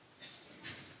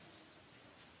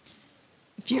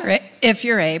If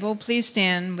you're able, please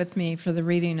stand with me for the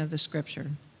reading of the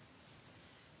scripture.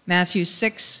 Matthew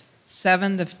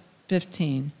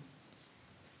 6:7-15.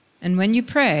 And when you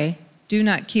pray, do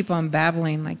not keep on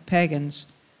babbling like pagans,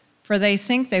 for they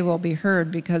think they will be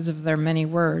heard because of their many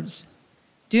words.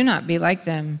 Do not be like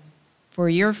them, for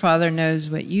your Father knows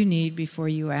what you need before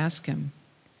you ask him.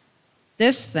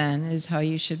 This, then, is how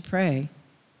you should pray.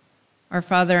 Our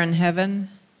Father in heaven,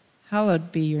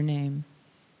 hallowed be your name.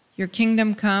 Your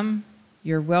kingdom come,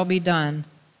 your will be done,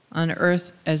 on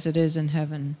earth as it is in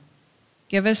heaven.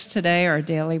 Give us today our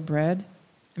daily bread,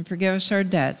 and forgive us our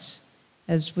debts,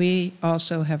 as we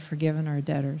also have forgiven our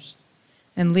debtors.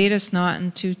 And lead us not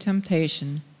into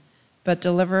temptation, but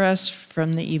deliver us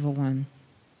from the evil one.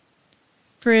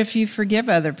 For if you forgive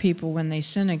other people when they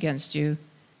sin against you,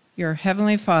 your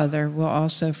heavenly Father will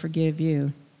also forgive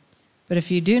you. But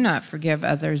if you do not forgive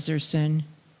others their sin,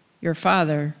 your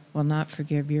Father will not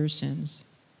forgive your sins.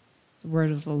 The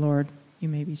word of the Lord. You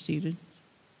may be seated.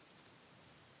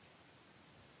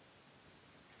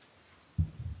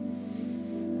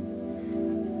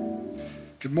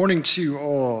 Good morning to you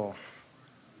all.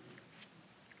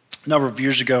 A number of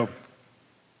years ago,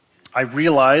 I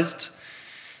realized,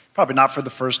 probably not for the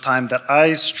first time, that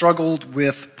I struggled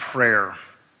with prayer.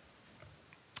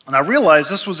 And I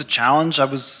realized this was a challenge. I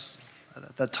was,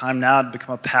 at that time now, I'd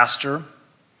become a pastor.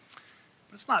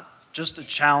 It's not just a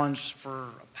challenge for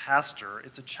a pastor,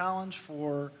 it's a challenge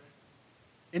for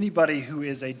anybody who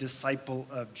is a disciple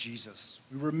of Jesus.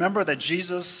 We remember that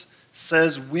Jesus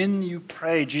says when you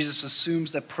pray, Jesus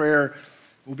assumes that prayer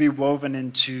will be woven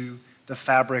into the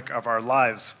fabric of our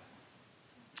lives.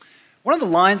 One of the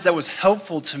lines that was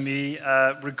helpful to me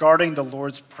regarding the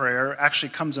Lord's Prayer actually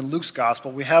comes in Luke's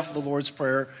Gospel. We have the Lord's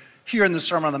Prayer here in the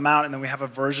Sermon on the Mount, and then we have a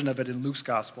version of it in Luke's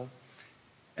Gospel.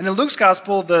 And in Luke's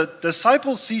Gospel, the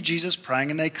disciples see Jesus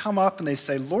praying, and they come up and they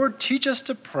say, "Lord, teach us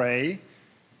to pray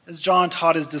as John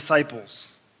taught his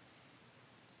disciples."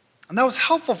 And that was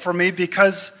helpful for me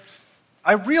because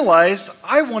I realized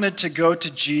I wanted to go to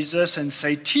Jesus and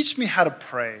say, "Teach me how to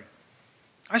pray.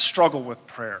 I struggle with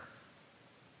prayer.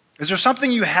 Is there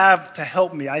something you have to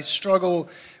help me? I struggle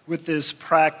with this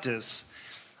practice."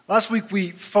 Last week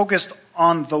we focused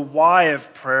on the why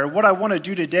of prayer. What I want to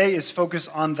do today is focus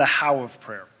on the how of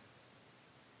prayer.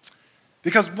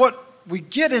 Because what we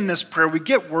get in this prayer, we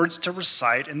get words to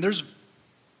recite, and this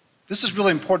is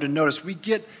really important to notice. We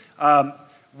get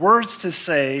words to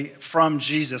say from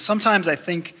Jesus. Sometimes I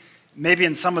think maybe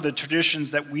in some of the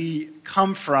traditions that we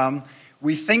come from,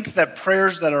 we think that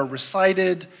prayers that are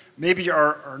recited maybe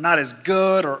are not as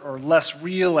good or less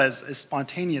real as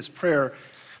spontaneous prayer.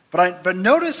 But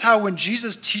notice how when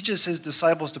Jesus teaches his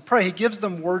disciples to pray, he gives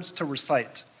them words to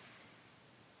recite.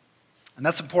 And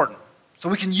that's important. So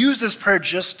we can use this prayer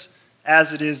just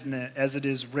as it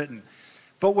is written.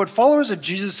 But what followers of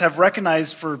Jesus have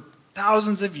recognized for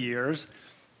thousands of years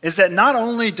is that not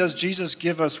only does Jesus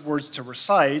give us words to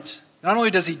recite, not only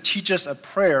does he teach us a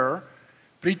prayer,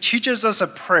 but he teaches us a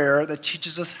prayer that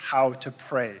teaches us how to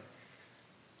pray.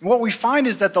 And what we find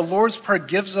is that the Lord's Prayer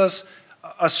gives us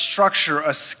a structure,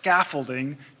 a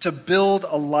scaffolding to build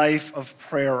a life of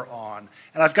prayer on.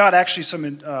 And I've got actually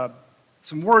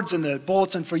some words in the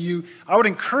bulletin for you. I would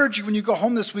encourage you when you go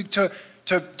home this week to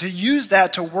use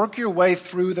that to work your way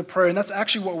through the prayer. And that's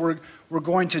actually what we're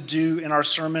going to do in our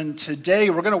sermon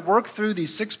today. We're going to work through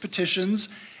these 6 petitions,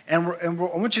 and I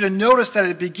want you to notice that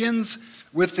it begins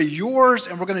with the yours,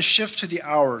 and we're going to shift to the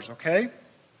ours, okay?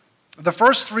 The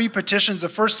first 3 petitions, the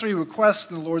first 3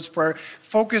 requests in the Lord's Prayer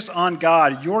focus on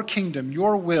God, your kingdom,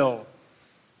 your will.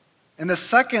 And the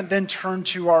second then turn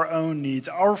to our own needs,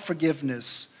 our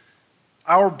forgiveness,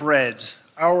 our bread,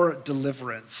 our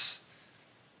deliverance.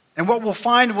 And what we'll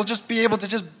find, we'll just be able to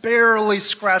just barely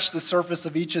scratch the surface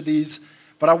of each of these.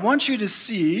 But I want you to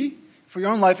see for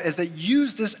your own life as that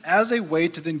use this as a way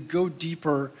to then go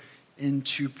deeper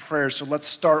into prayer. So let's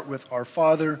start with our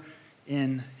Father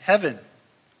in heaven.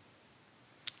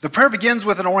 The prayer begins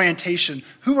with an orientation.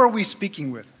 Who are we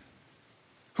speaking with?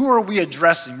 Who are we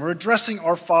addressing? We're addressing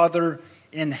our Father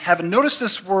in heaven. Notice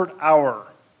this word, our.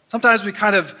 Sometimes we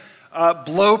kind of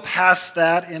blow past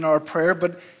that in our prayer,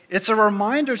 but it's a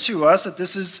reminder to us that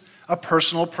this is a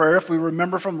personal prayer. If we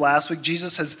remember from last week,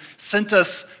 Jesus has sent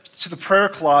us to the prayer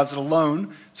closet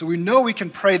alone, so we know we can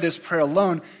pray this prayer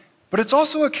alone, but it's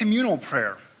also a communal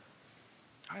prayer.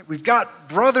 Right? We've got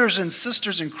brothers and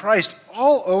sisters in Christ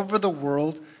all over the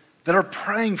world that are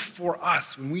praying for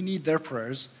us when we need their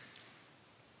prayers,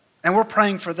 and we're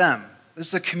praying for them. This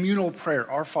is a communal prayer,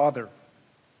 our Father.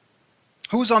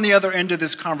 Who's on the other end of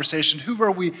this conversation? Who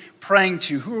are we praying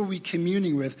to? Who are we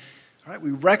communing with? All right?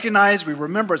 We recognize, we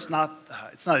remember it's not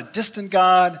a distant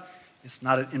God. It's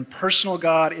not an impersonal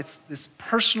God. It's this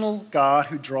personal God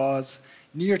who draws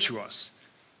near to us.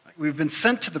 We've been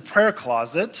sent to the prayer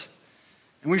closet,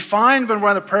 and we find when we're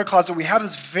in the prayer closet, we have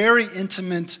this very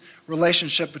intimate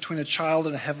relationship between a child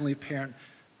and a heavenly parent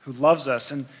who loves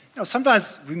us. And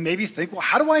sometimes we maybe think, well,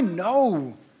 how do I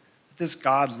know that this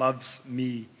God loves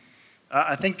me?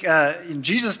 I think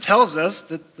Jesus tells us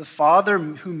that the Father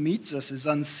who meets us is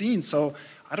unseen. So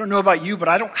I don't know about you, but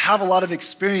I don't have a lot of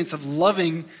experience of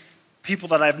loving people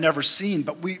that I've never seen.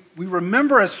 But we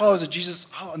remember as followers of Jesus,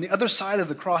 on the other side of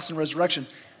the cross and resurrection,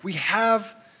 we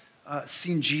have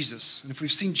seen Jesus. And if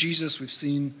we've seen Jesus, we've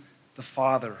seen the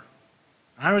Father.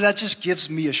 I know that just gives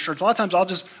me assurance. A lot of times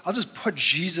I'll just put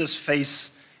Jesus'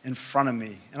 face in front of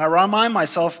me. And I remind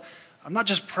myself, I'm not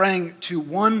just praying to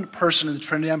one person in the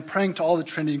Trinity, I'm praying to all the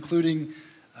Trinity, including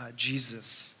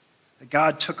Jesus. That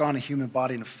God took on a human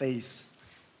body and a face.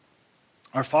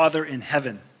 Our Father in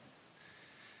heaven.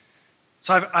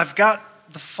 So I've got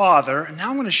the Father, and now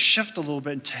I'm going to shift a little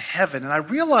bit into heaven. And I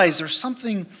realize there's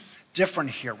something different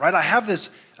here, right? I have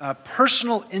this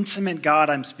personal, intimate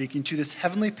God I'm speaking to, this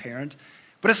heavenly parent.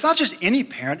 But it's not just any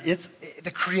parent, it's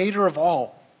the creator of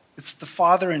all. It's the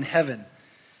Father in heaven.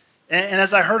 And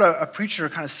as I heard a preacher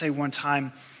kind of say one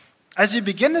time, as you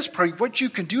begin this prayer, what you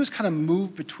can do is kind of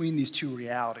move between these two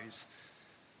realities.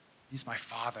 He's my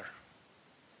Father.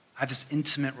 I have this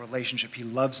intimate relationship. He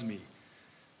loves me.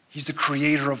 He's the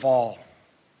creator of all.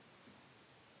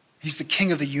 He's the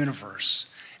king of the universe.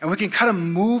 And we can kind of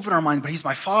move in our mind, but he's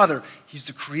my Father. He's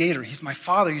the creator. He's my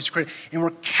Father. He's the creator. And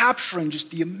we're capturing just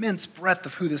the immense breadth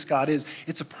of who this God is.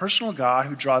 It's a personal God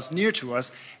who draws near to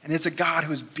us, and it's a God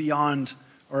who is beyond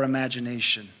our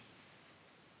imagination.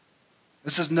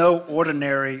 This is no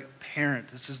ordinary parent.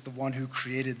 This is the one who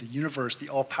created the universe, the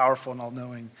all-powerful and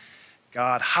all-knowing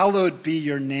God. Hallowed be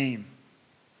your name.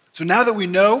 So now that we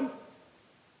know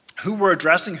who we're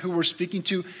addressing, who we're speaking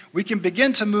to, we can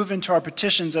begin to move into our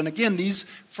petitions. And again, these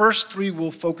first three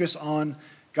will focus on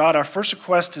God. Our first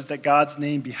request is that God's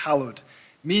name be hallowed,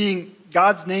 meaning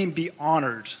God's name be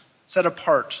honored, set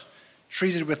apart,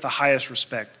 treated with the highest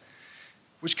respect,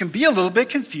 which can be a little bit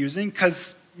confusing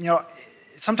because, it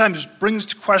sometimes brings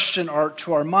to question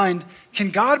to our mind,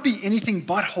 can God be anything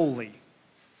but holy?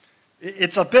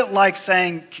 It's a bit like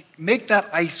saying, make that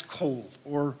ice cold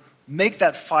or make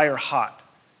that fire hot.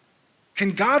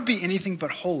 Can God be anything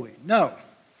but holy? No.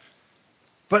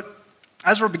 But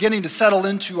as we're beginning to settle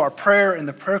into our prayer in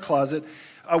the prayer closet,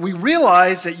 we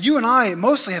realize that you and I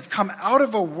mostly have come out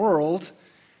of a world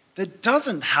that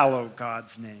doesn't hallow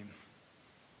God's name,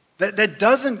 that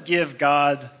doesn't give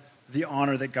God the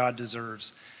honor that God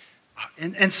deserves.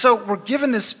 And so we're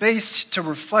given this space to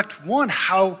reflect, one,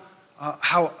 how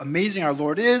amazing our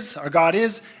Lord is, our God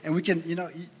is, and we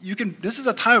can, this is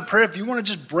a time of prayer. If you want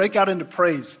to just break out into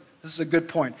praise, this is a good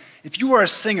point. If you are a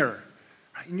singer,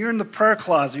 right, and you're in the prayer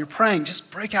closet, you're praying, just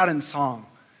break out in song.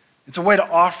 It's a way to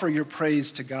offer your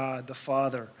praise to God, the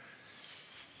Father.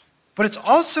 But it's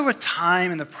also a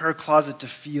time in the prayer closet to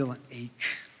feel an ache,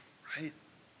 right?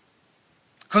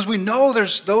 Because we know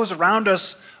there's those around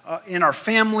us in our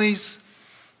families,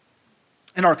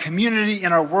 in our community,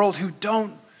 in our world who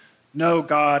don't know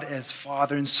God as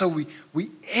Father. And so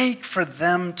we ache for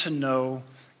them to know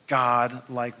God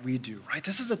like we do, right?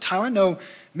 This is a time, I know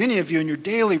many of you in your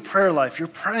daily prayer life, you're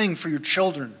praying for your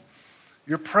children.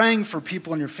 You're praying for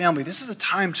people in your family. This is a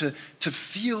time to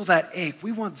feel that ache.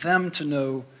 We want them to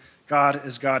know God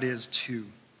as God is too.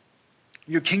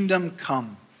 Your kingdom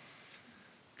come.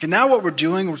 Okay, now what we're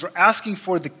doing is we're asking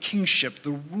for the kingship,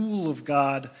 the rule of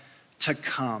God to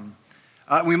come.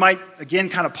 We might, again,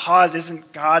 kind of pause.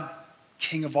 Isn't God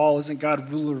king of all? Isn't God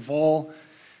ruler of all?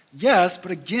 Yes,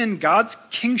 but again, God's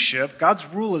kingship, God's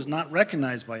rule is not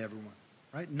recognized by everyone,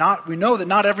 right? We know that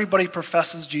not everybody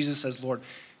professes Jesus as Lord.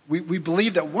 We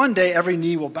believe that one day every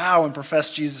knee will bow and profess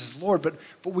Jesus as Lord, but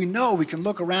we know, we can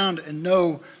look around and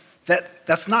know that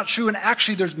that's not true, and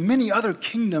actually there's many other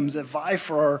kingdoms that vie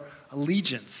for our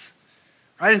allegiance,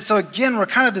 right? And so again, we're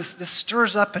kind of this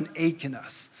stirs up an ache in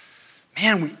us.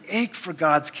 Man, we ache for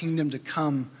God's kingdom to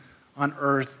come on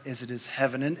earth as it is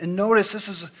heaven. And notice this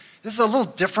is a little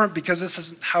different because this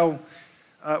isn't how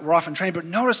we're often trained, but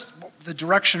notice the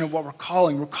direction of what we're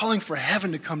calling. We're calling for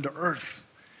heaven to come to earth.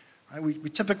 Right? We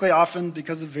typically often,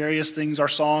 because of various things, our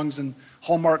songs and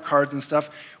Hallmark cards and stuff,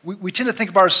 we tend to think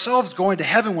of ourselves going to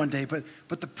heaven one day, but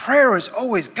the prayer is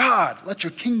always, God, let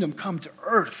your kingdom come to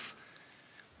earth.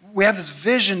 We have this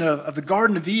vision of the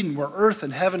Garden of Eden where earth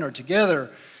and heaven are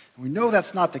together. And we know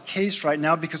that's not the case right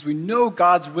now because we know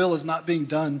God's will is not being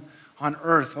done on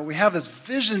earth. But we have this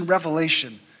vision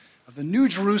revelation of the new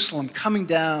Jerusalem coming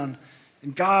down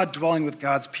and God dwelling with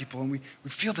God's people. And we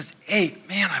feel this ache.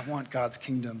 Man, I want God's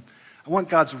kingdom. I want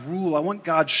God's rule. I want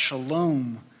God's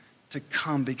shalom to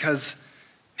come because,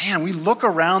 man, we look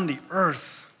around the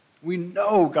earth. We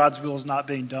know God's will is not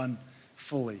being done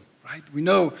fully, right? We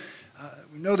know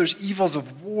there's evils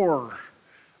of war.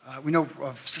 We know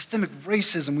of systemic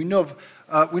racism. We know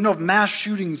of mass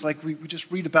shootings like we just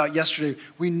read about yesterday.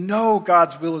 We know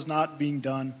God's will is not being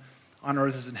done on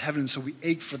earth as in heaven, so we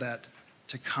ache for that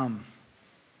to come.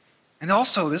 And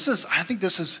also, I think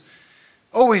this is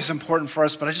always important for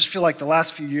us, but I just feel like the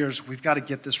last few years, we've got to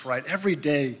get this right. Every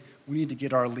day, we need to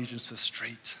get our allegiances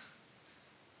straight.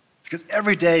 Because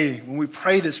every day, when we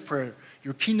pray this prayer,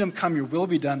 your kingdom come, your will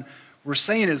be done, we're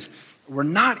saying is, we're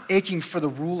not aching for the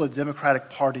rule of the Democratic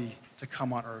Party to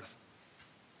come on earth.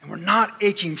 And we're not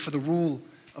aching for the rule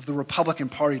of the Republican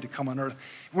Party to come on earth.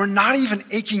 We're not even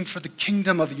aching for the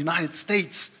kingdom of the United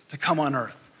States to come on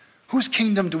earth. Whose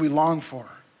kingdom do we long for?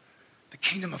 The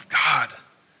kingdom of God,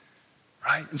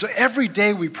 right? And so every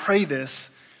day we pray this,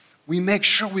 we make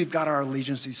sure we've got our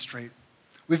allegiances straight.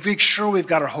 We make sure we've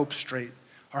got our hope straight.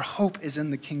 Our hope is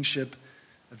in the kingship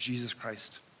of Jesus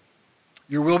Christ.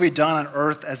 Your will be done on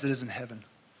earth as it is in heaven.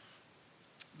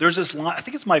 There's this line, I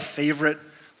think it's my favorite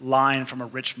line from a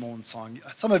Rich Mullins song.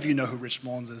 Some of you know who Rich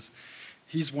Mullins is.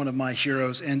 He's one of my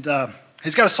heroes. And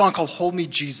he's got a song called Hold Me,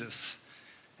 Jesus.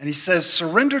 And he says,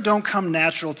 surrender don't come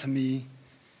natural to me.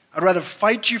 I'd rather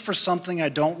fight you for something I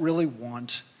don't really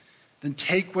want than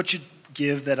take what you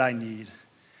give that I need.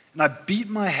 And I beat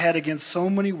my head against so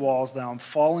many walls now I'm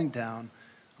falling down.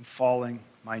 I'm falling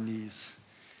my knees.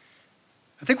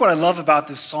 I think what I love about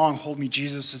this song, Hold Me,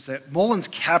 Jesus, is that Mullins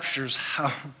captures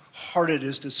how hard it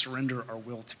is to surrender our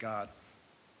will to God.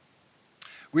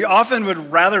 We often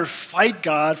would rather fight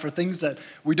God for things that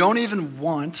we don't even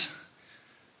want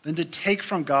than to take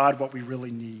from God what we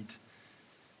really need.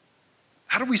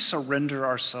 How do we surrender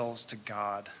ourselves to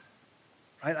God?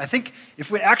 Right? I think if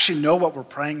we actually know what we're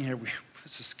praying here,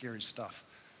 this is scary stuff.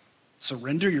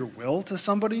 Surrender your will to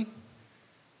somebody?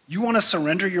 You want to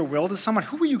surrender your will to someone?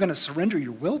 Who are you going to surrender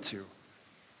your will to?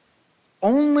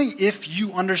 Only if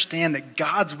you understand that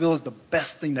God's will is the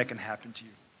best thing that can happen to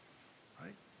you.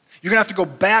 Right? You're going to have to go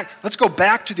back. Let's go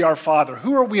back to the Our Father.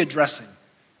 Who are we addressing?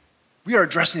 We are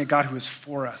addressing a God who is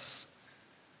for us.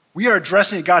 We are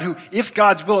addressing a God who, if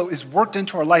God's will is worked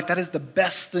into our life, that is the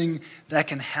best thing that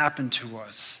can happen to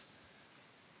us.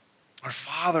 Our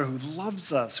Father who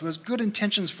loves us, who has good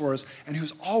intentions for us, and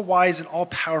who's all wise and all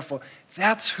powerful,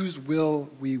 that's whose will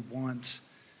we want.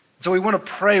 So we want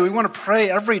to pray. We want to pray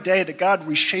every day that God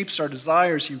reshapes our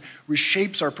desires. He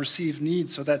reshapes our perceived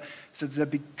needs so that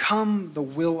become the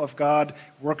will of God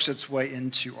works its way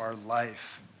into our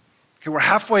life. Okay, we're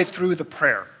halfway through the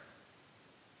prayer.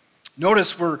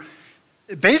 Notice we're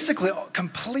basically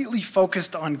completely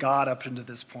focused on God up until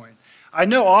this point. I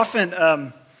know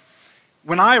often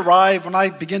when I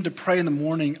begin to pray in the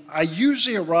morning, I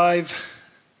usually arrive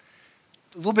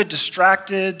a little bit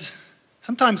distracted,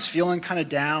 sometimes feeling kind of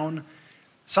down,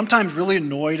 sometimes really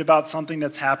annoyed about something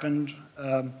that's happened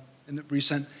in the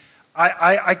recent.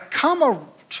 I come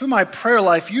to my prayer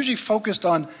life usually focused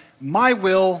on my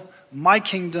will, my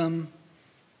kingdom,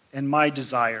 and my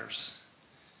desires.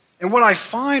 And what I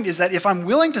find is that if I'm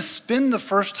willing to spend the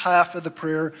first half of the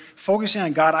prayer focusing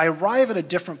on God, I arrive at a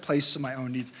different place to my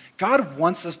own needs. God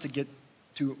wants us to get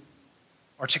to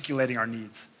articulating our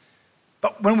needs.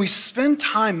 But when we spend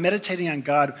time meditating on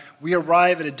God, we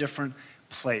arrive at a different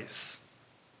place.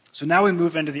 So now we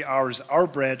move into the hours, our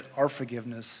bread, our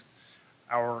forgiveness,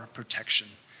 our protection.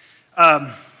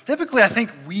 Typically, I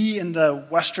think we in the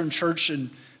Western church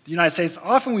in the United States,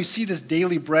 often we see this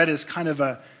daily bread as kind of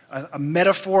a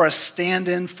metaphor, a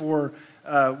stand-in for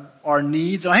our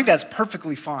needs, and I think that's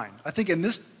perfectly fine. I think in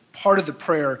this part of the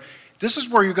prayer, this is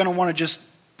where you're going to want to just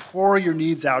pour your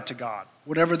needs out to God,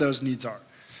 whatever those needs are.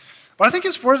 But I think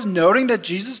it's worth noting that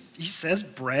Jesus, he says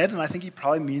bread, and I think he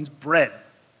probably means bread.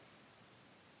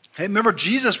 Okay, remember,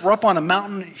 Jesus, we're up on a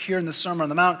mountain here in the Sermon on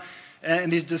the Mount,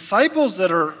 and these disciples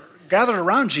that are gathered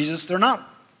around Jesus, they're not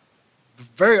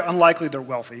very unlikely they're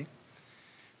wealthy,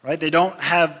 right? They don't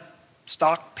have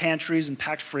stock pantries and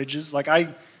packed fridges. Like I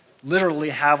literally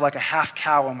have like a half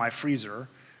cow in my freezer,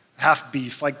 half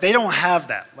beef. Like they don't have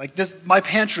that. Like this, my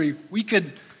pantry, we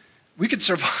could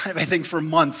survive, I think, for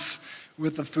months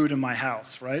with the food in my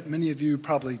house, right? Many of you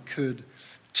probably could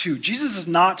too. Jesus is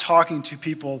not talking to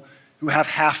people who have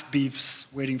half beefs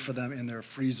waiting for them in their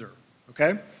freezer,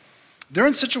 okay? They're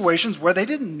in situations where they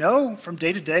didn't know from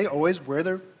day to day always where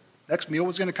their next meal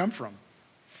was going to come from.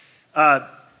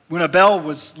 When Abel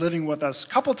was living with us, a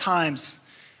couple times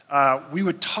we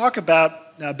would talk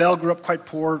about, Abel grew up quite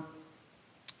poor,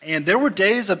 and there were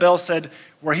days, Abel said,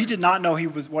 where he did not know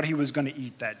what he was going to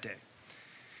eat that day.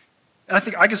 And I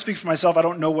think I can speak for myself. I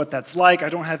don't know what that's like. I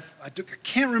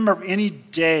can't remember any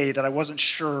day that I wasn't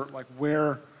sure like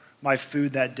where my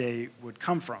food that day would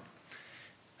come from.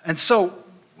 And so,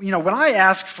 when I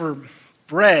ask for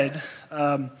bread,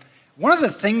 one of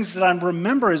the things that I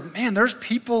remember is, man, there's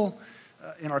people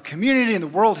in our community, in the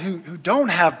world, who don't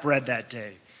have bread that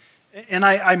day. And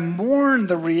I mourn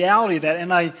the reality of that,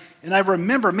 and I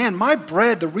remember, man, my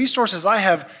bread, the resources I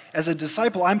have as a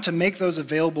disciple, I'm to make those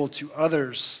available to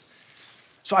others.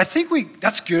 So I think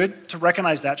that's good to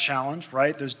recognize that challenge,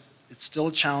 right? It's still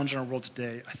a challenge in our world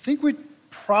today. I think we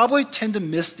probably tend to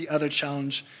miss the other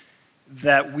challenge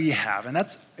that we have, and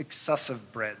that's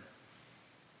excessive bread.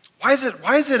 Why is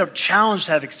it a challenge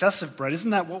to have excessive bread?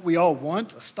 Isn't that what we all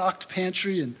want? A stocked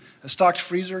pantry and a stocked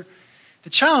freezer? The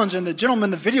challenge, and the gentleman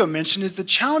in the video mentioned, is the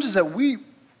challenge is that we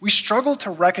struggle to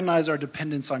recognize our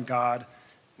dependence on God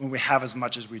when we have as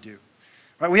much as we do.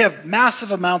 Right? We have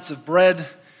massive amounts of bread,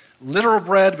 literal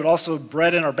bread, but also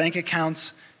bread in our bank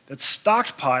accounts that's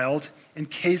stockpiled in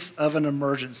case of an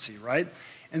emergency, right?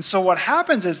 And so what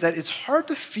happens is that it's hard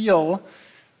to feel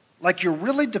like you're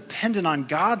really dependent on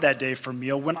God that day for a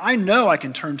meal when I know I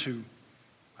can turn to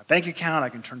my bank account, I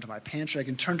can turn to my pantry, I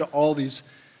can turn to all these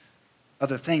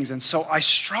other things. And so I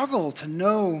struggle to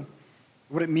know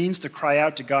what it means to cry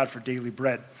out to God for daily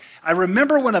bread. I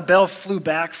remember when Abel flew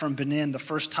back from Benin the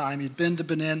first time. He'd been to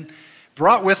Benin,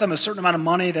 brought with him a certain amount of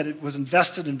money that it was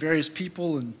invested in various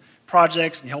people and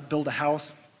projects, and he helped build a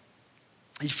house.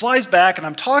 He flies back, and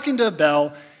I'm talking to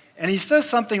Abel, and he says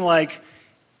something like,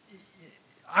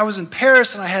 I was in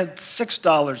Paris, and I had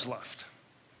 $6 left.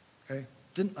 Okay?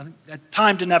 At the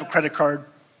time, didn't have a credit card.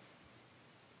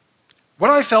 What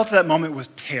I felt at that moment was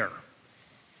terror.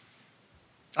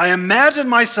 I imagined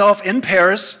myself in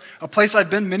Paris, a place I've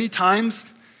been many times,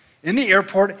 in the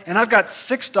airport, and I've got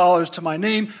 $6 to my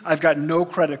name, I've got no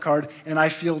credit card, and I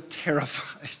feel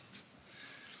terrified.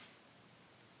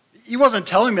 He wasn't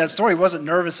telling me that story. He wasn't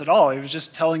nervous at all. He was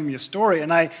just telling me a story.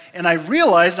 And I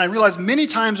realized many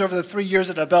times over the 3 years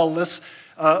that Abel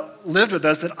lived with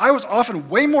us that I was often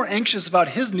way more anxious about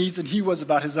his needs than he was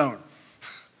about his own.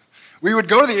 We would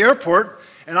go to the airport,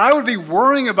 and I would be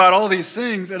worrying about all these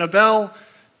things, and Abel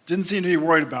didn't seem to be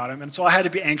worried about him, and so I had to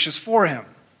be anxious for him.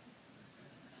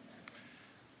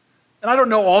 And I don't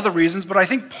know all the reasons, but I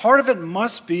think part of it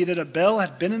must be that Abel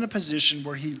had been in a position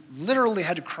where he literally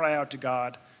had to cry out to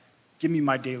God, give me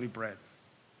my daily bread.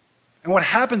 And what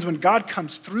happens when God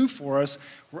comes through for us,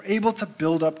 we're able to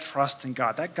build up trust in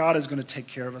God. That God is going to take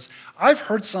care of us. I've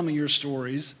heard some of your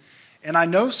stories, and I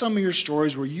know some of your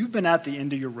stories where you've been at the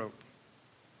end of your rope.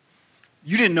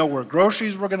 You didn't know where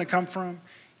groceries were going to come from.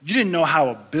 You didn't know how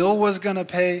a bill was going to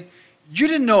pay. You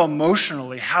didn't know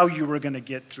emotionally how you were going to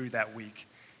get through that week.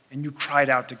 And you cried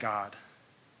out to God.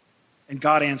 And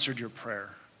God answered your prayer.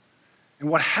 And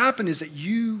what happened is that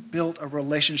you built a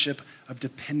relationship of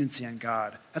dependency on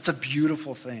God. That's a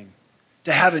beautiful thing.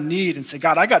 To have a need and say,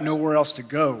 God, I got nowhere else to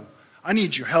go. I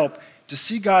need your help. To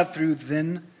see God through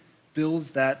then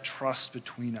builds that trust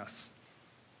between us.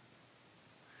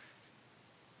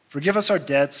 Forgive us our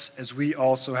debts as we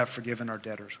also have forgiven our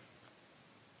debtors.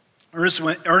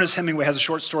 Ernest Hemingway has a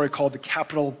short story called The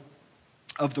Capital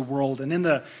of the World. And in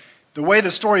the way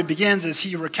the story begins is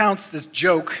he recounts this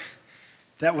joke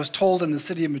that was told in the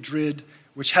city of Madrid,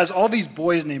 which has all these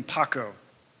boys named Paco.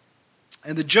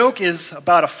 And the joke is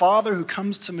about a father who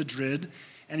comes to Madrid,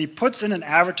 and he puts in an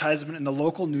advertisement in the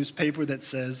local newspaper that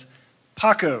says,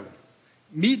 Paco,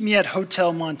 meet me at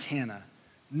Hotel Montana,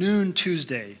 noon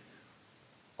Tuesday.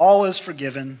 All is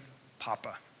forgiven,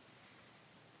 Papa.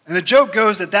 And the joke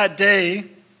goes that day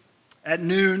at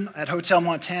noon at Hotel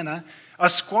Montana, a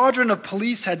squadron of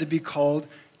police had to be called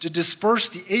to disperse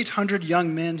the 800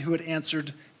 young men who had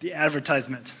answered the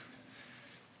advertisement.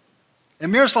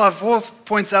 And Miroslav Volf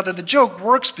points out that the joke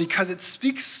works because it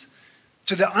speaks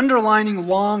to the underlying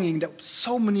longing that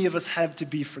so many of us have to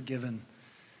be forgiven.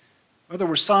 Whether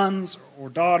we're sons or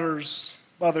daughters,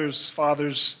 mothers,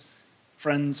 fathers,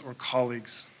 friends, or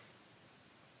colleagues.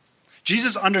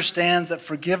 Jesus understands that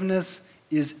forgiveness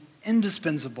is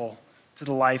indispensable to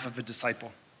the life of a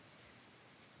disciple.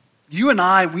 You and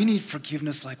I, we need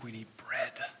forgiveness like we need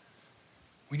bread.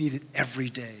 We need it every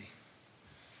day.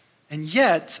 And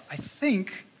yet, I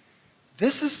think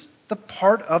this is the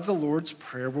part of the Lord's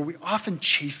Prayer where we often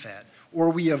chafe at or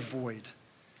we avoid.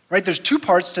 Right? There's two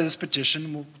parts to this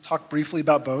petition. We'll talk briefly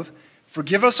about both.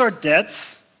 Forgive us our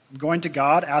debts, going to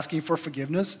God, asking for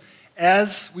forgiveness,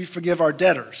 as we forgive our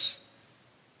debtors.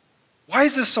 Why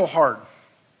is this so hard?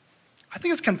 I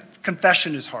think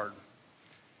confession is hard.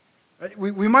 Right?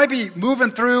 We might be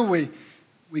moving through,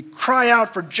 we cry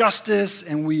out for justice,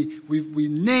 and we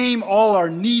name all our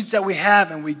needs that we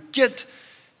have, and we get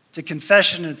to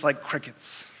confession, and it's like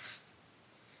crickets.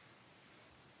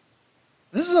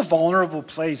 This is a vulnerable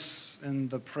place in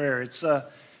the prayer. It's a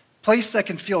place that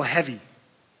can feel heavy,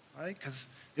 right? Because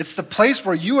it's the place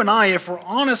where you and I, if we're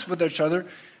honest with each other,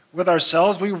 with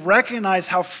ourselves, we recognize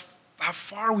how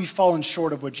far we've fallen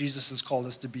short of what Jesus has called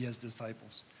us to be as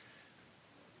disciples.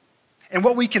 And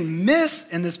what we can miss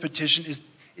in this petition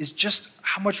is just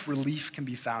how much relief can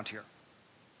be found here.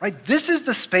 Right? This is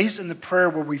the space in the prayer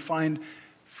where we find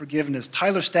forgiveness.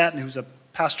 Tyler Staton, who's a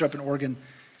pastor up in Oregon,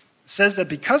 says that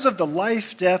because of the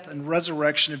life, death, and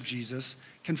resurrection of Jesus,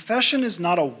 confession is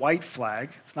not a white flag,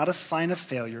 it's not a sign of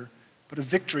failure, but a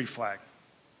victory flag.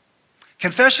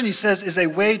 Confession, he says, is a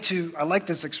way to, I like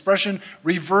this expression,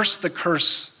 reverse the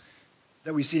curse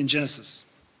that we see in Genesis.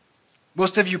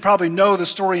 Most of you probably know the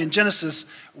story in Genesis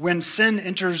when sin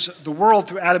enters the world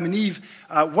through Adam and Eve.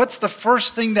 What's the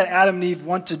first thing that Adam and Eve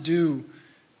want to do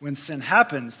when sin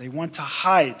happens? They want to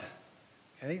hide.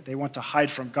 Okay? They want to hide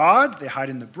from God. They hide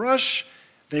in the brush.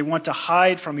 They want to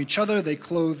hide from each other. They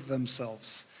clothe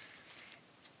themselves.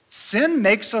 Sin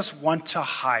makes us want to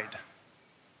hide.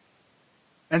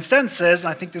 And Sten says, and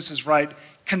I think this is right,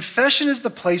 confession is the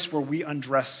place where we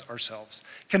undress ourselves.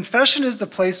 Confession is the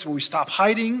place where we stop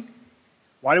hiding.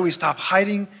 Why do we stop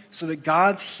hiding? So that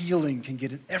God's healing can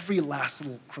get in every last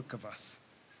little crook of us.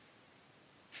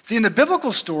 See, in the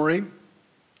biblical story,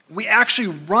 we actually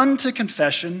run to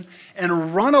confession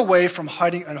and run away from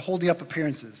hiding and holding up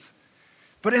appearances.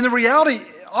 But in the reality,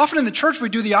 often in the church, we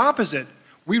do the opposite.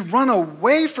 We run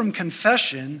away from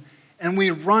confession and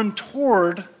we run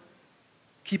toward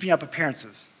keeping up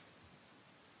appearances.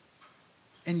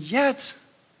 And yet,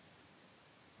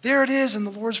 there it is in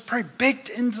the Lord's Prayer, baked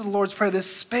into the Lord's Prayer,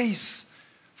 this space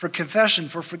for confession,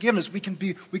 for forgiveness. We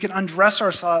can undress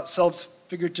ourselves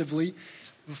figuratively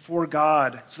before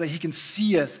God so that he can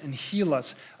see us and heal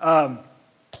us.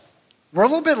 We're a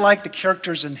little bit like the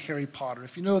characters in Harry Potter.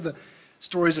 If you know the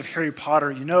stories of Harry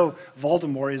Potter, you know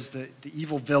Voldemort is the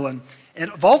evil villain.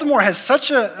 And Voldemort has such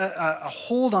a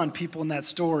hold on people in that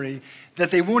story that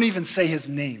they won't even say his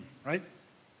name, right?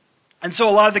 And so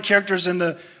a lot of the characters in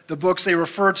the books, they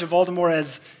refer to Voldemort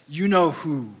as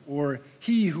you-know-who, or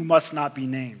he who must not be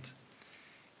named.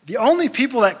 The only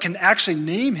people that can actually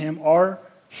name him are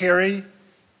Harry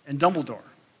and Dumbledore.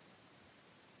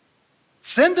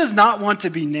 Sin does not want to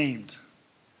be named.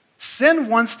 Sin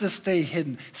wants to stay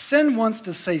hidden. Sin wants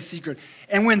to stay secret.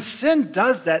 And when sin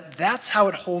does that, that's how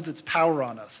it holds its power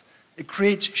on us. It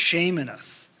creates shame in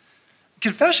us.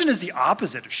 Confession is the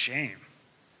opposite of shame.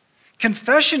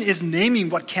 Confession is naming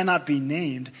what cannot be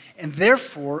named and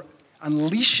therefore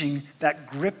unleashing that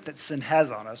grip that sin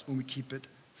has on us when we keep it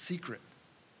secret.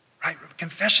 Right?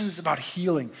 Confession is about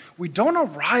healing. We don't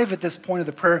arrive at this point of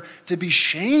the prayer to be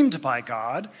shamed by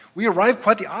God. We arrive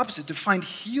quite the opposite, to find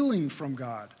healing from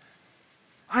God.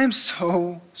 I am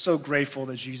so, so grateful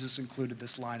that Jesus included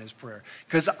this line as prayer,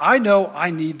 because I know I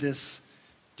need this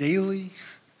daily,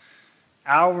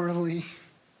 hourly,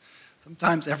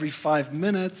 sometimes every 5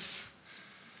 minutes.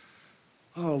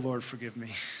 Oh, Lord, forgive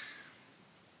me.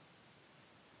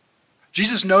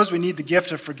 Jesus knows we need the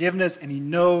gift of forgiveness, and he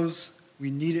knows we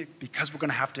need it because we're going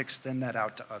to have to extend that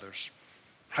out to others.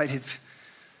 Right?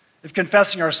 If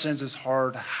confessing our sins is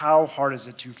hard, how hard is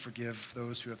it to forgive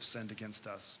those who have sinned against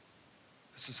us?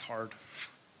 This is hard.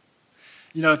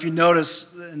 You know, if you notice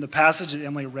in the passage that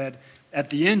Emily read, at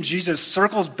the end, Jesus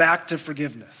circles back to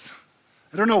forgiveness.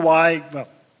 I don't know why. Well,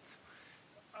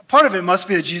 part of it must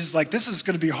be that Jesus is like, this is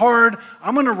going to be hard.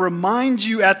 I'm going to remind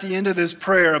you at the end of this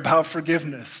prayer about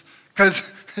forgiveness. Because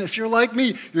if you're like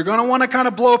me, you're going to want to kind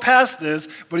of blow past this,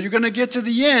 but you're going to get to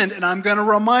the end, and I'm going to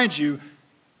remind you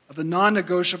of the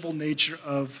non-negotiable nature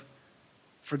of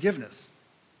forgiveness.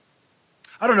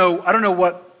 I don't know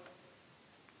what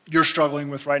you're struggling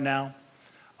with right now.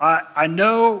 I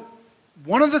know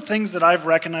one of the things that I've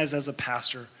recognized as a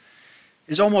pastor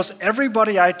is almost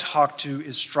everybody I talk to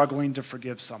is struggling to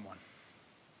forgive someone.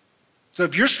 So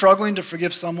if you're struggling to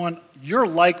forgive someone, you're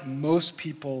like most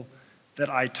people that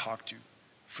I talk to.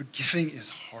 Forgiving is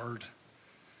hard.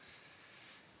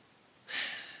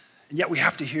 And yet we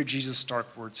have to hear Jesus' stark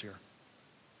words here.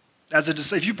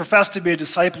 If you profess to be a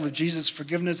disciple of Jesus,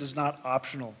 forgiveness is not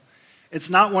optional. It's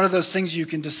not one of those things you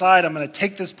can decide, I'm going to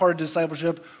take this part of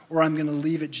discipleship or I'm going to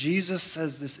leave it. Jesus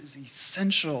says this is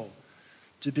essential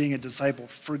to being a disciple.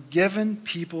 Forgiven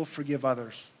people forgive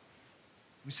others.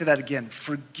 Let me say that again.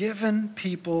 Forgiven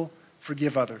people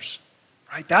forgive others.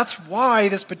 Right? That's why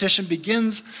this petition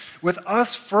begins with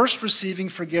us first receiving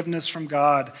forgiveness from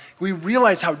God. We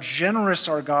realize how generous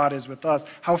our God is with us,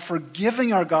 how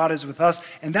forgiving our God is with us,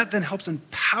 and that then helps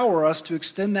empower us to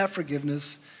extend that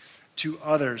forgiveness to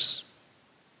others.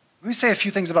 Let me say a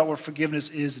few things about what forgiveness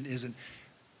is and isn't.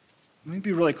 Let me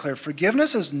be really clear.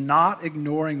 Forgiveness is not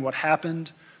ignoring what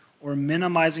happened or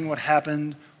minimizing what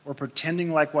happened or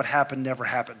pretending like what happened never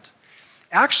happened.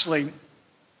 Actually,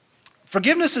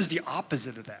 forgiveness is the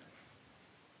opposite of that.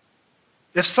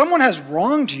 If someone has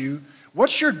wronged you,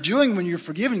 what you're doing when you're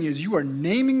forgiving is you are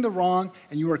naming the wrong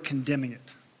and you are condemning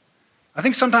it. I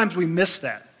think sometimes we miss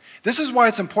that. This is why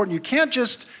it's important. You can't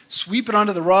just sweep it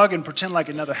under the rug and pretend like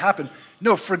it never happened.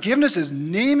 No, forgiveness is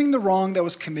naming the wrong that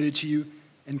was committed to you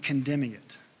and condemning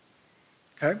it.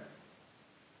 Okay?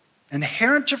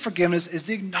 Inherent to forgiveness is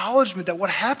the acknowledgement that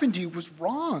what happened to you was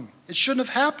wrong. It shouldn't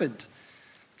have happened.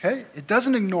 Okay? It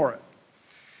doesn't ignore it.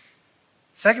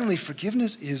 Secondly,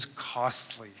 forgiveness is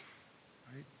costly.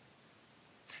 Right?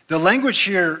 The language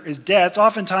here is debts.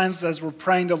 Oftentimes, as we're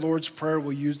praying the Lord's Prayer,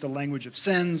 we'll use the language of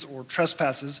sins or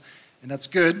trespasses, and that's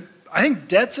good. I think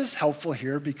debts is helpful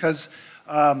here because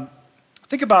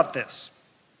think about this.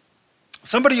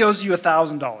 Somebody owes you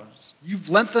 $1,000. You've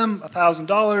lent them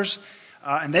 $1,000,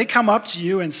 and they come up to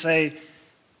you and say,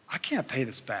 I can't pay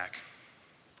this back.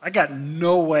 I got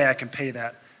no way I can pay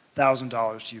that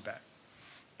 $1,000 to you back.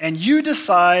 And you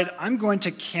decide, I'm going to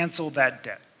cancel that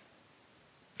debt.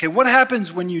 Okay, what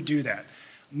happens when you do that?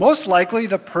 Most likely,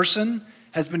 the person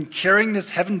has been carrying this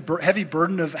heavy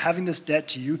burden of having this debt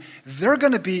to you. They're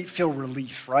going to feel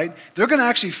relief, right? They're going to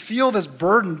actually feel this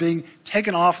burden being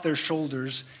taken off their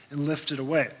shoulders and lifted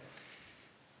away.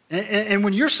 And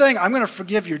when you're saying, I'm going to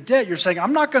forgive your debt, you're saying,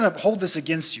 I'm not going to hold this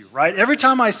against you, right? Every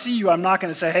time I see you, I'm not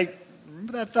going to say, hey,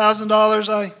 remember that $1,000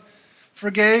 I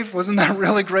forgave? Wasn't that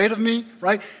really great of me,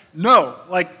 right? No,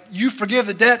 like you forgive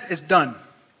the debt, it's done.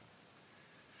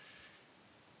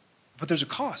 But there's a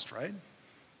cost, right?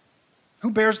 Who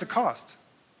bears the cost?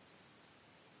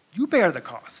 You bear the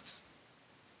cost.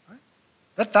 Right?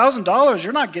 That $1,000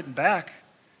 you're not getting back.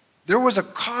 There was a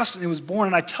cost and it was borne.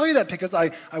 And I tell you that because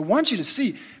I want you to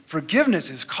see forgiveness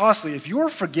is costly. If you're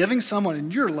forgiving someone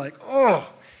and you're like, oh,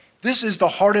 this is the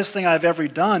hardest thing I've ever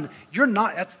done,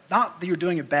 that's not that you're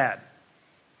doing it bad.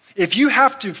 If you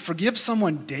have to forgive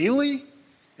someone daily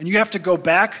and you have to go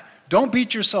back, don't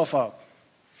beat yourself up.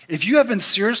 If you have been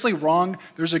seriously wronged,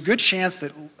 there's a good chance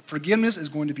that forgiveness is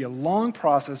going to be a long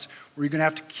process where you're going to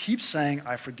have to keep saying,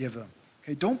 I forgive them.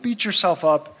 Okay, don't beat yourself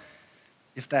up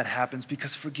if that happens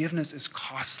because forgiveness is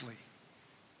costly.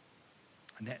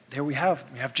 And there we have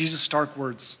Jesus' stark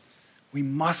words. We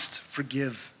must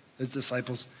forgive as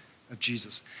disciples of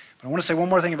Jesus. But I want to say one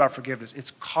more thing about forgiveness.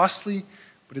 It's costly,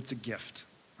 but it's a gift.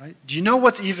 Right? Do you know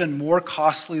what's even more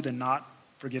costly than not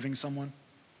forgiving someone?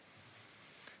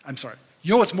 I'm sorry.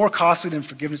 You know what's more costly than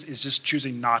forgiveness is just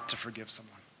choosing not to forgive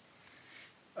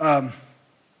someone.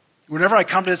 Whenever I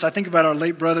come to this, I think about our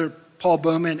late brother, Paul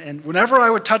Bowman, and whenever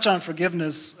I would touch on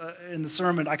forgiveness in the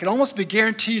sermon, I could almost be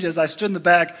guaranteed as I stood in the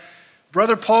back,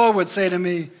 Brother Paul would say to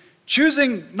me,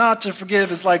 choosing not to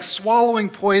forgive is like swallowing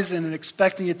poison and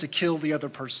expecting it to kill the other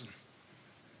person.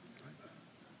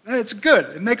 And it's good.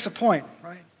 It makes a point,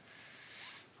 right?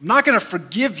 I'm not going to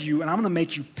forgive you, and I'm going to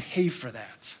make you pay for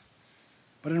that.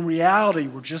 But in reality,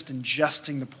 we're just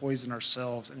ingesting the poison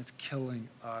ourselves, and it's killing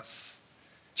us.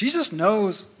 Jesus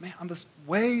knows, man, on this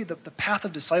way, the path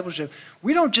of discipleship,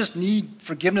 we don't just need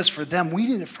forgiveness for them, we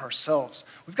need it for ourselves.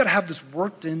 We've got to have this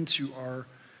worked into our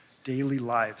daily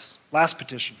lives. Last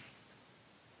petition.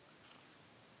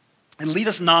 And lead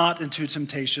us not into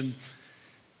temptation,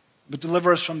 but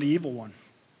deliver us from the evil one.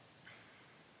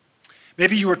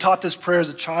 Maybe you were taught this prayer as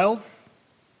a child.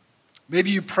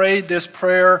 Maybe you prayed this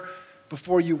prayer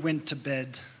before you went to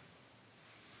bed.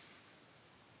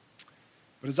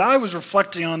 But as I was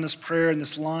reflecting on this prayer and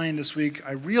this line this week,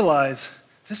 I realized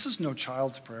this is no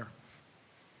child's prayer.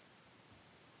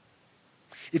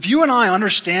 If you and I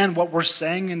understand what we're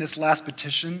saying in this last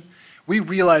petition, we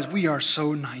realize we are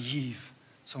so naive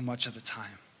so much of the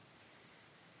time.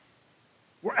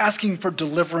 We're asking for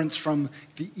deliverance from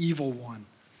the evil one.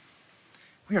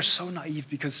 We are so naive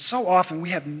because so often we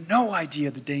have no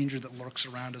idea the danger that lurks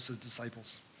around us as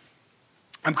disciples.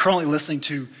 I'm currently listening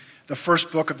to the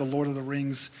first book of the Lord of the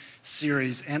Rings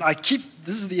series, and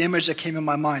this is the image that came in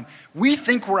my mind. We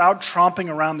think we're out tromping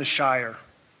around the Shire,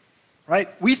 right?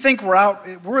 We think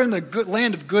we're in the good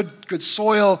land of good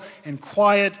soil and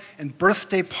quiet and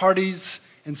birthday parties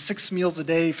and 6 meals a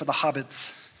day for the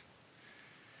hobbits.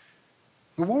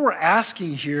 But what we're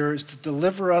asking here is to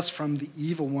deliver us from the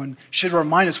evil one should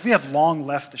remind us we have long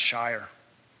left the Shire.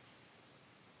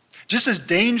 Just as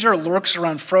danger lurks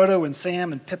around Frodo and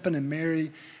Sam and Pippin and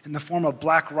Merry in the form of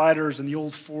black riders in the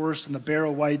old forest and the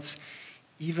Barrow-wights,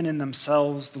 even in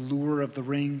themselves, the lure of the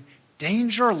ring,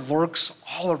 danger lurks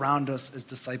all around us as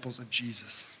disciples of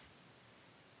Jesus.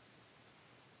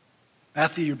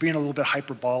 Matthew, you're being a little bit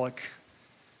hyperbolic.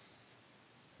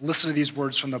 Listen to these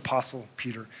words from the Apostle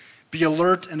Peter. Be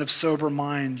alert and of sober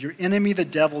mind. Your enemy, the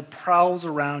devil, prowls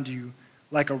around you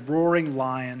like a roaring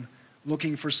lion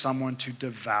looking for someone to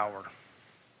devour.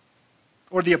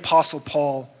 Or the Apostle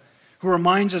Paul, who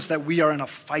reminds us that we are in a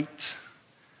fight,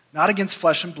 not against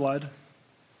flesh and blood.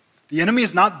 The enemy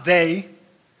is not they.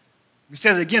 We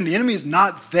say that again, the enemy is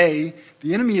not they.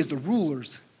 The enemy is the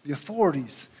rulers, the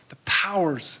authorities, the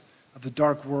powers of the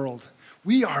dark world.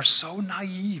 We are so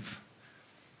naive.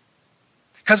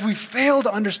 Because we fail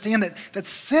to understand that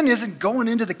sin isn't going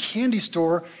into the candy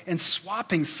store and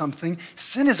swapping something.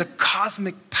 Sin is a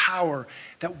cosmic power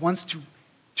that wants to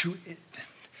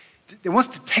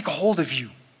take a hold of you.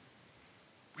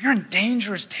 We are in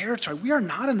dangerous territory. We are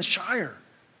not in the Shire.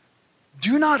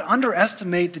 Do not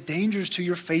underestimate the dangers to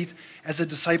your faith as a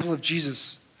disciple of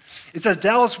Jesus. It's as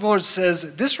Dallas Willard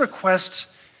says, this request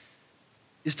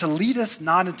is to lead us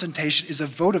not in temptation, is a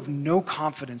vote of no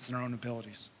confidence in our own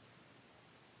abilities.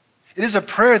 It is a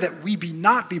prayer that we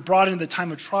not be brought into the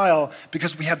time of trial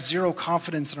because we have zero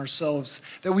confidence in ourselves,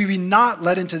 that we be not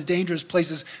led into dangerous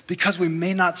places because we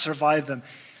may not survive them.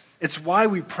 It's why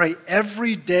we pray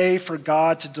every day for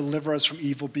God to deliver us from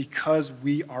evil, because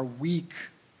we are weak.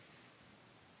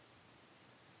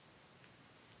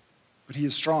 But he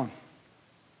is strong.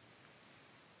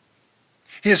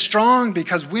 He is strong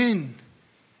because when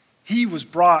he was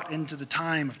brought into the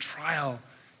time of trial,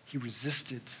 he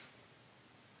resisted.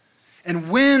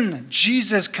 And when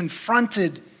Jesus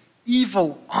confronted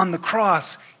evil on the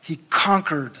cross, he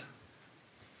conquered.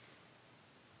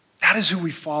 That is who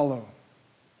we follow.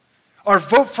 Our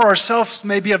vote for ourselves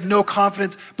may be of no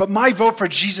confidence, but my vote for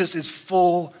Jesus is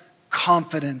full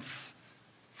confidence.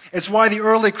 It's why the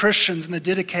early Christians in the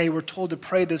Didache were told to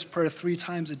pray this prayer 3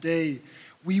 times a day.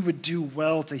 We would do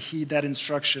well to heed that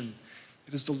instruction.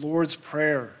 It is the Lord's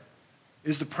Prayer. It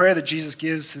is the prayer that Jesus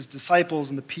gives his disciples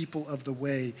and the people of the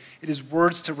way. It is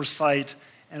words to recite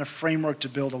and a framework to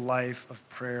build a life of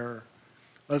prayer.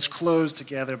 Let us close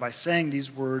together by saying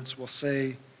these words. We'll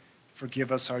say,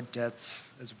 forgive us our debts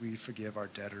as we forgive our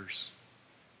debtors.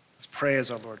 Let's pray as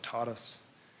our Lord taught us.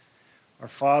 Our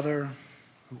Father,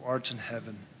 who art in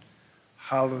heaven,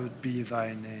 hallowed be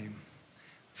thy name.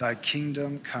 Thy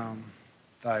kingdom come,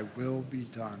 thy will be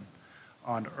done,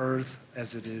 on earth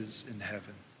as it is in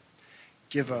heaven.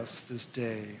 Give us this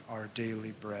day our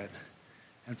daily bread,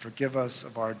 and forgive us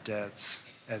of our debts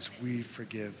as we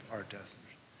forgive our debtors.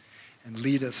 And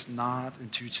lead us not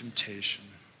into temptation,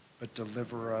 but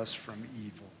deliver us from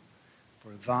evil.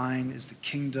 For thine is the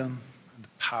kingdom and the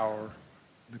power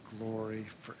and the glory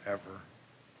forever.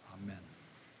 Amen.